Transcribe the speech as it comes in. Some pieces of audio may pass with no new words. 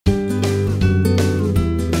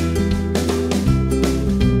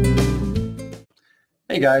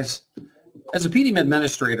Hey guys, as a PDM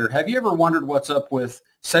administrator, have you ever wondered what's up with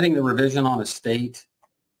setting the revision on a state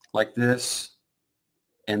like this,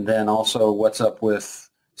 and then also what's up with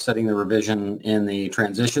setting the revision in the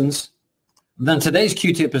transitions? Then today's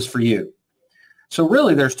Q-tip is for you. So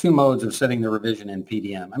really there's two modes of setting the revision in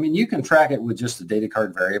PDM. I mean, you can track it with just the data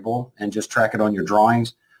card variable and just track it on your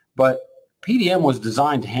drawings, but PDM was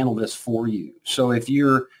designed to handle this for you. So if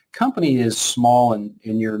your company is small and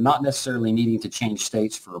you're not necessarily needing to change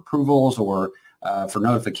states for approvals or for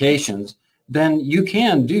notifications, then you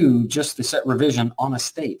can do just the set revision on a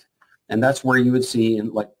state. And that's where you would see,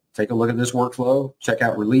 and like, take a look at this workflow, check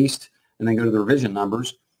out released, and then go to the revision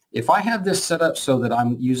numbers. If I have this set up so that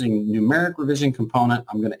I'm using numeric revision component,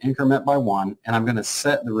 I'm going to increment by 1, and I'm going to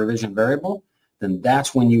set the revision variable, then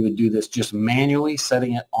that's when you would do this, just manually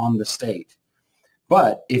setting it on the state.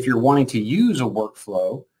 But if you're wanting to use a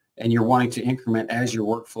workflow and you're wanting to increment as your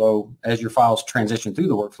workflow, as your files transition through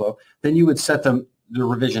the workflow, then you would set the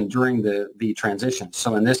revision during the transition.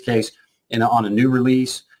 So in this case, on a new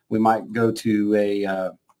release, we might go to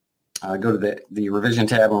the revision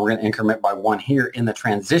tab, and we're going to increment by 1 here in the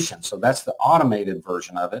transition. So that's the automated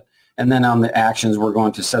version of it. And then on the actions, we're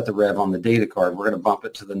going to set the rev on the data card. We're going to bump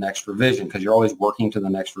it to the next revision because you're always working to the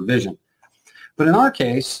next revision. But in our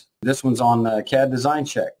case, this one's on CAD design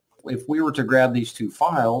check. If we were to grab these two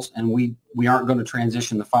files and we aren't going to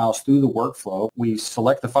transition the files through the workflow, we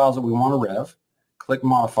select the files that we want to rev, click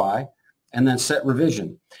modify, and then set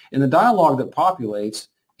revision. In the dialog that populates,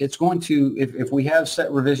 it's going to, if we have set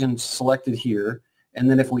revision selected here, and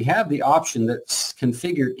then if we have the option that's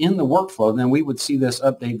configured in the workflow, then we would see this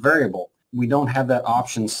update variable. We don't have that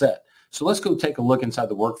option set. So let's go take a look inside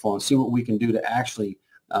the workflow and see what we can do to actually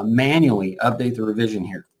manually update the revision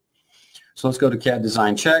here. So let's go to CAD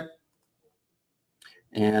design check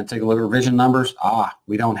and take a look at revision numbers.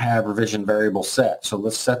 We don't have revision variable set. So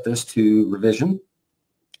let's set this to revision,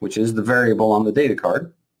 which is the variable on the data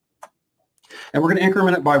card. And we're going to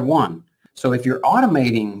increment it by 1. So if you're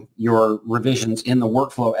automating your revisions in the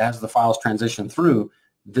workflow as the files transition through,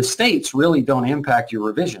 the states really don't impact your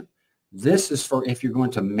revision. This is for if you're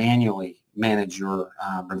going to manually manage your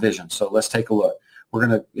revision. So let's take a look. We're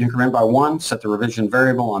going to increment by 1, set the revision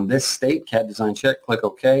variable on this state, CAD design check, click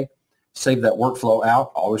OK, save that workflow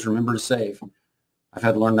out. Always remember to save. I've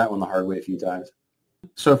had to learn that one the hard way a few times.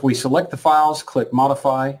 So if we select the files, click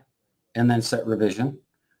modify, and then set revision.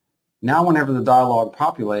 Now whenever the dialog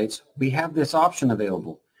populates, we have this option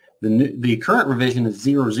available. The current revision is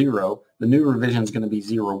 00, the new revision is going to be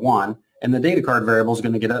 01, and the data card variable is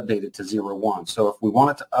going to get updated to 01. So if we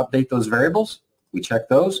wanted to update those variables, we check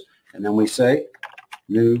those, and then we say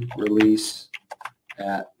new release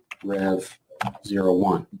at rev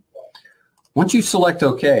 01. Once you select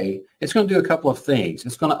OK, it's going to do a couple of things.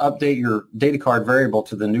 It's going to update your data card variable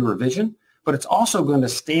to the new revision, but it's also going to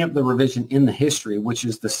stamp the revision in the history, which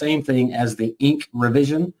is the same thing as the ink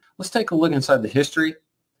revision. Let's take a look inside the history.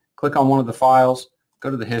 Click on one of the files,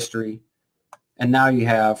 go to the history, and now you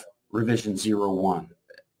have revision 01.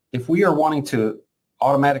 If we are wanting to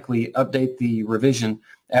automatically update the revision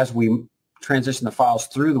as we transition the files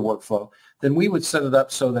through the workflow, then we would set it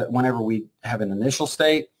up so that whenever we have an initial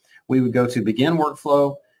state, we would go to begin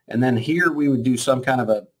workflow, and then here we would do some kind of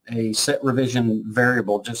a set revision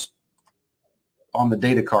variable. Just on the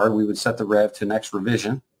data card, we would set the rev to next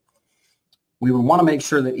revision. We would want to make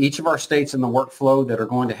sure that each of our states in the workflow that are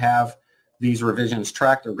going to have these revisions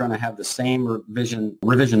tracked are going to have the same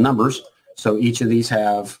revision numbers. So each of these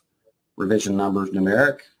have revision numbers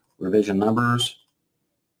numeric, revision numbers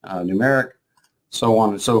numeric, so on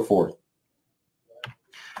and so forth.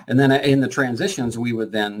 And then in the transitions, we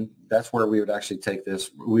would then, that's where we would actually take this,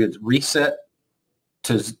 we would reset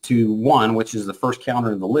to 1, which is the first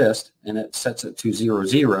counter in the list, and it sets it to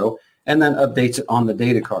 00, and then updates it on the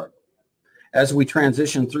data card. As we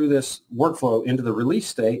transition through this workflow into the release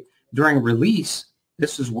state, during release,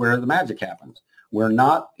 this is where the magic happens. We're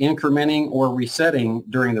not incrementing or resetting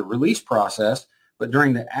during the release process, but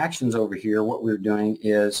during the actions over here, what we're doing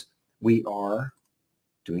is we are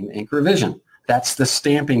doing the ink revision. That's the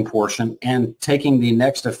stamping portion and taking the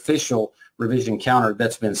next official revision counter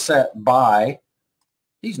that's been set by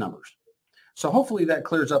these numbers. So hopefully that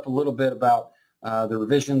clears up a little bit about the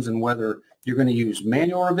revisions and whether you're going to use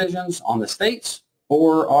manual revisions on the states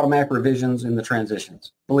or automatic revisions in the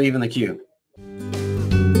transitions. Believe in the Q.